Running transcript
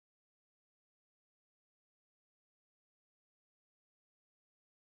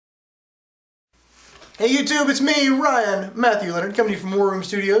Hey YouTube, it's me, Ryan Matthew Leonard, coming to you from War Room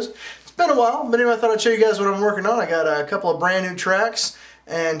Studios. It's been a while, but anyway, I thought I'd show you guys what I'm working on. I got a couple of brand new tracks,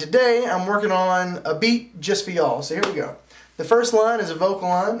 and today I'm working on a beat just for y'all. So here we go. The first line is a vocal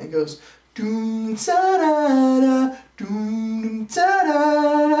line. It goes doom ta da da, doom ta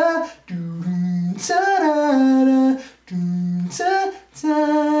da da, doom ta da da, doom ta da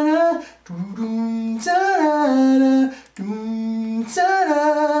da, doom ta da da, doom ta da da.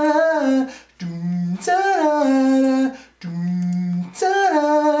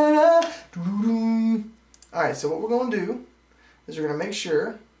 Alright, so what we're going to do is we're going to make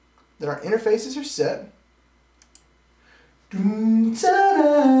sure that our interfaces are set. I've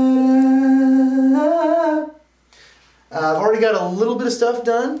already got a little bit of stuff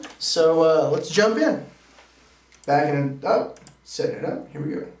done, so let's jump in. Backing it up, setting it up, here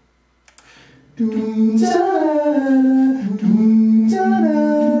we go.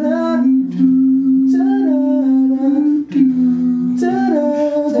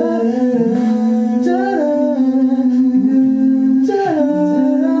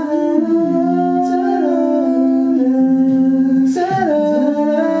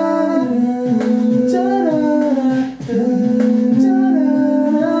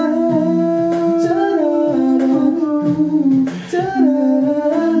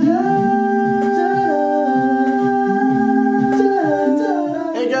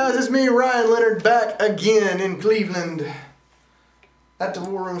 Back again in Cleveland at the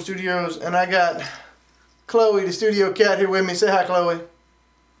War Room Studios, and I got Chloe, the studio cat, here with me. Say hi, Chloe.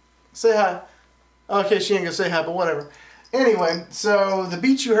 Say hi. Okay, she ain't gonna say hi, but whatever. Anyway, so the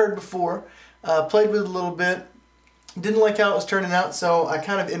beat you heard before, played with it a little bit. Didn't like how it was turning out, so I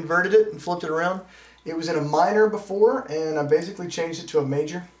kind of inverted it and flipped it around. It was in a minor before, and I basically changed it to a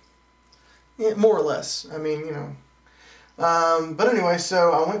major. Yeah, more or less. I mean, you know. But anyway,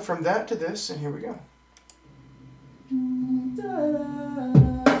 so I went from that to this, and here we go.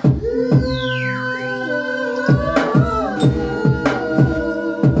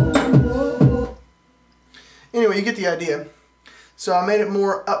 Anyway, you get the idea. So I made it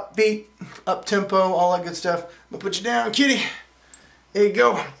more upbeat, up-tempo, all that good stuff. I'm gonna put you down, kitty. There you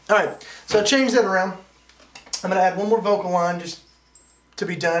go. Alright, so I changed that around. I'm gonna add one more vocal line just to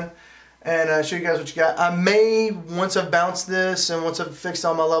be done, and show you guys what you got. I may, once I've bounced this and once I've fixed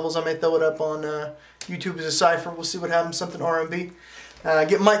all my levels, I may throw it up on YouTube as a cipher. We'll see what happens, something R&B.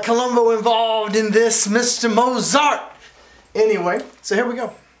 Get Mike Colombo involved in this, Mr. Mozart. Anyway, so here we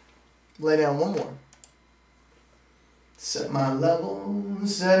go. Lay down one more. Set my level,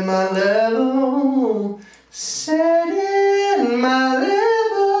 set my level, setting my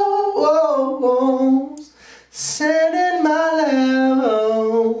levels, setting my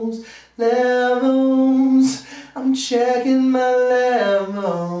levels. Levels, I'm checking my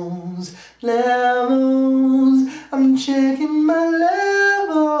levels, levels, I'm checking my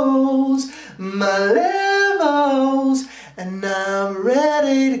levels, and I'm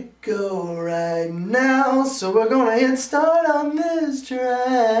ready to go right now. So we're gonna hit start on this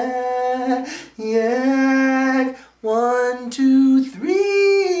track. Yeah, 1, 2,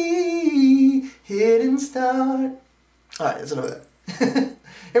 3, hit and start. Alright, that's enough of that.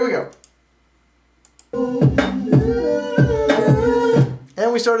 Here we go.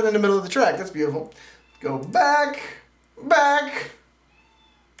 And we started in the middle of the track. That's beautiful. Go back, back.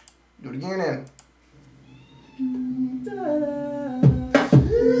 Do it again and.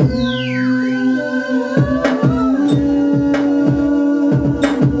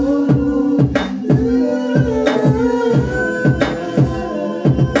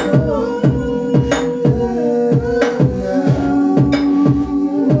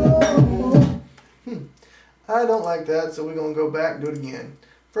 I don't like that, so we're going to go back and do it again.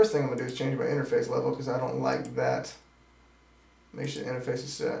 First thing I'm going to do is change my interface level because I don't like that. Make sure the interface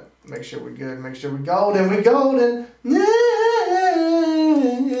is set. Make sure we're good. Make sure we're golden. We're golden.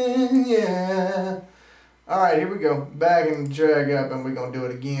 Yeah. Alright, here we go. Back and drag up, and we're going to do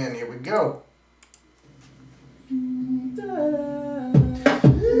it again. Here we go.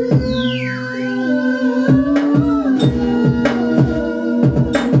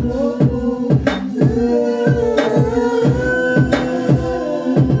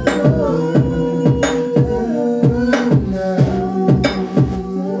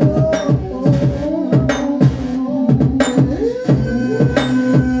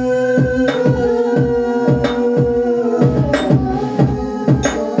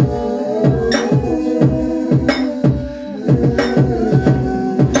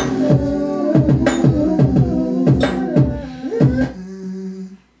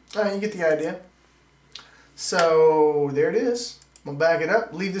 get the idea. So there it is. I'm going to back it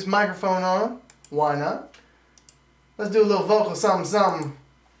up, leave this microphone on, Why not? Let's do a little vocal something something,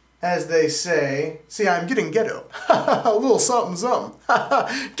 as they say. See, I'm getting ghetto. A little something something.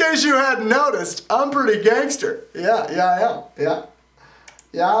 In case you hadn't noticed, I'm pretty gangster. Yeah, I am.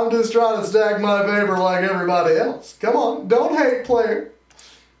 Yeah, I'm just trying to stack my paper like everybody else. Come on, don't hate, player.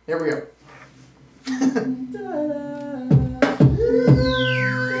 Here we go.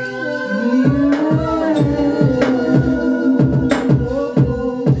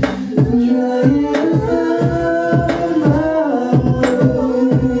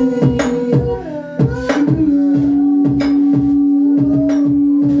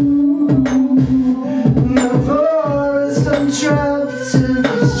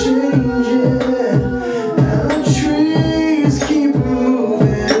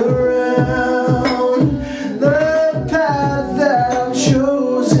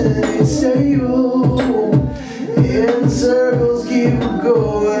 Circles keep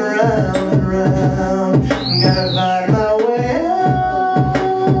going round and round. Gotta find my way out.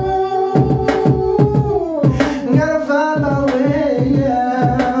 Gotta find my way out.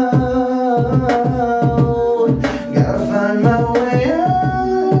 Gotta find my way out.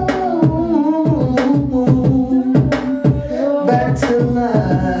 Back to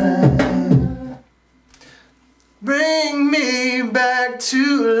life. Bring me back to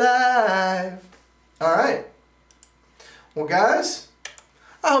life. Alright. Well, guys,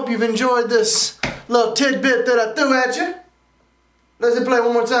 I hope you've enjoyed this little tidbit that I threw at you. Let's play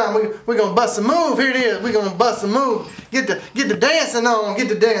one more time. We're gonna bust a move. Here it is. We're gonna bust a move. Get the dancing on. Get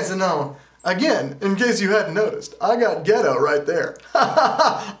the dancing on. Again, in case you hadn't noticed, I got ghetto right there.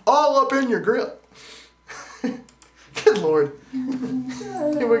 All up in your grill. Good Lord.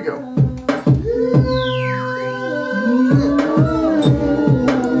 Here we go.